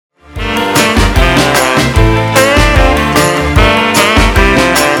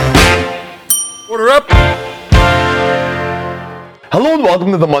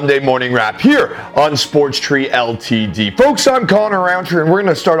welcome to the Monday Morning Wrap here on Sports Tree Ltd. Folks, I'm Connor Roundtree, and we're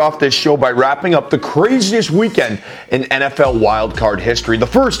going to start off this show by wrapping up the craziest weekend in NFL wildcard history. The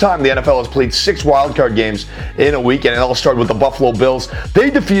first time the NFL has played 6 wildcard games in a weekend. It all started with the Buffalo Bills. They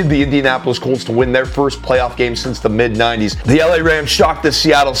defeated the Indianapolis Colts to win their first playoff game since the mid-90s. The LA Rams shocked the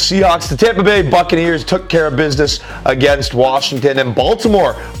Seattle Seahawks. The Tampa Bay Buccaneers took care of business against Washington, and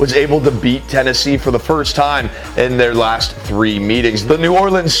Baltimore was able to beat Tennessee for the first time in their last 3 meetings. The New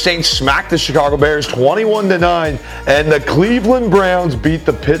Orleans Saints smacked the Chicago Bears 21-9, and the Cleveland Browns beat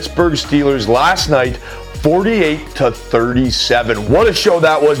the Pittsburgh Steelers last night 48-37. What a show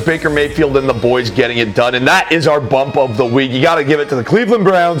that was. Baker Mayfield and the boys getting it done. And that is our bump of the week. You got to give it to the Cleveland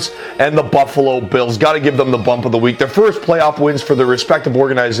Browns and the Buffalo Bills. Got to give them the bump of the week. Their first playoff wins for their respective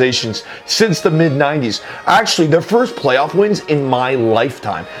organizations since the mid-90s. Actually, their first playoff wins in my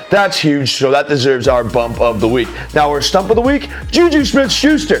lifetime. That's huge, so that deserves our bump of the week. Now, our stump of the week, Juju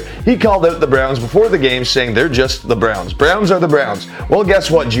Smith-Schuster. He called out the Browns before the game, saying they're just the Browns. Browns are the Browns. Well, guess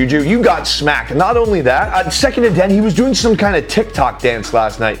what, Juju? You got smacked. And not only that, at 2nd and 10, he was doing some kind of TikTok dance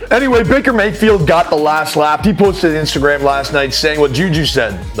last night. Anyway, Baker Mayfield got the last laugh. He posted on Instagram last night saying what Juju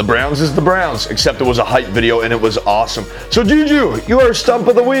said. The Browns is the Browns, except it was a hype video and it was awesome. So Juju, you are stump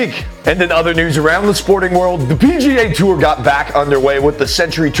of the week. And in other news around the sporting world, the PGA Tour got back underway with the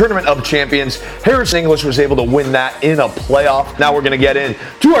Century Tournament of Champions. Harrison English was able to win that in a playoff. Now we're going to get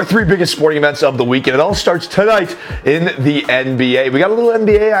into our 3 biggest sporting events of the week, and it all starts tonight in the NBA. We got a little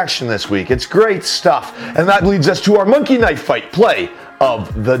NBA action this week. It's great stuff. And that leads us to our Monkey Knife Fight play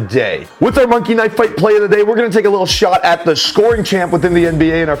of the day. With our Monkey Knife Fight play of the day, we're going to take a little shot at the scoring champ within the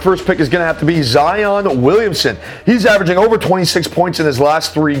NBA, and our first pick is going to have to be Zion Williamson. He's averaging over 26 points in his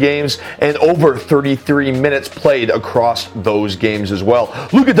last 3 games and over 33 minutes played across those games as well.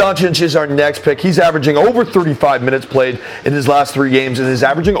 Luka Doncic is our next pick. He's averaging over 35 minutes played in his last 3 games and is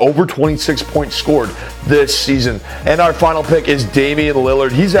averaging over 26 points scored this season. And our final pick is Damian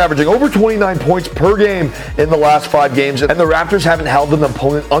Lillard. He's averaging over 29 points per game in the last 5 games, and the Raptors haven't held an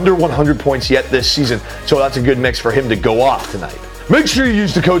opponent under 100 points yet this season, so that's a good mix for him to go off tonight. Make sure you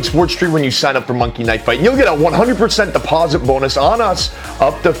use the code SPORTSTREET when you sign up for Monkey Knife Fight, and you'll get a 100% deposit bonus on us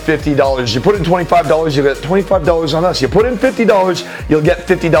up to $50. You put in $25, you get $25 on us. You put in $50, you'll get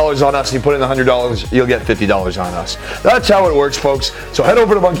 $50 on us. You put in $100, you'll get $50 on us. That's how it works, folks. So head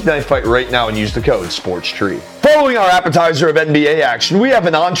over to Monkey Knife Fight right now and use the code SPORTSTREET. Following our appetizer of NBA action, we have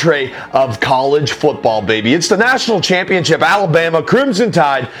an entree of college football, baby. It's the national championship. Alabama Crimson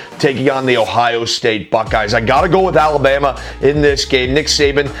Tide taking on the Ohio State Buckeyes. I got to go with Alabama in this game. Nick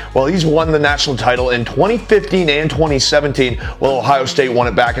Saban, well, he's won the national title in 2015 and 2017. Well, Ohio State won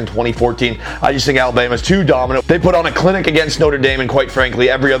it back in 2014. I just think Alabama's too dominant. They put on a clinic against Notre Dame and, quite frankly,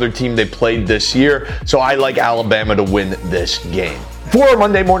 every other team they played this year. So I like Alabama to win this game. For our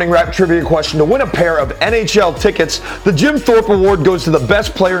Monday Morning Wrap trivia question, to win a pair of NHL tickets, the Jim Thorpe Award goes to the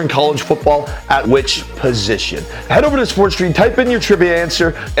best player in college football at which position? Head over to Sports Street, type in your trivia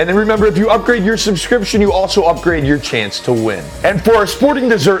answer, and then remember, if you upgrade your subscription, you also upgrade your chance to win. And for our sporting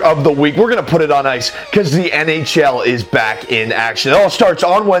dessert of the week, we're going to put it on ice because the NHL is back in action. It all starts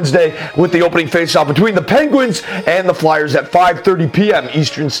on Wednesday with the opening faceoff between the Penguins and the Flyers at 5:30 p.m.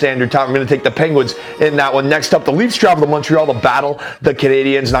 Eastern Standard Time. I'm going to take the Penguins in that one. Next up, the Leafs travel to Montreal to battle the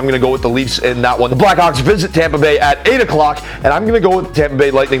Canadiens, and I'm going to go with the Leafs in that one. The Blackhawks visit Tampa Bay at 8 o'clock, and I'm going to go with the Tampa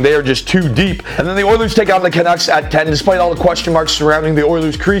Bay Lightning. They are just too deep. And then the Oilers take on the Canucks at 10. Despite all the question marks surrounding the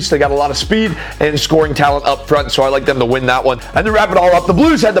Oilers' crease, they got a lot of speed and scoring talent up front, so I like them to win that one. And to wrap it all up, the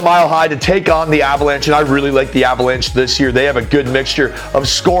Blues head to Mile High to take on the Avalanche, and I really like the Avalanche this year. They have a good mixture of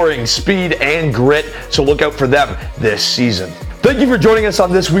scoring, speed, and grit, so look out for them this season. Thank you for joining us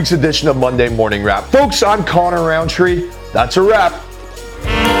on this week's edition of Monday Morning Wrap. Folks, I'm Connor Roundtree. That's a wrap.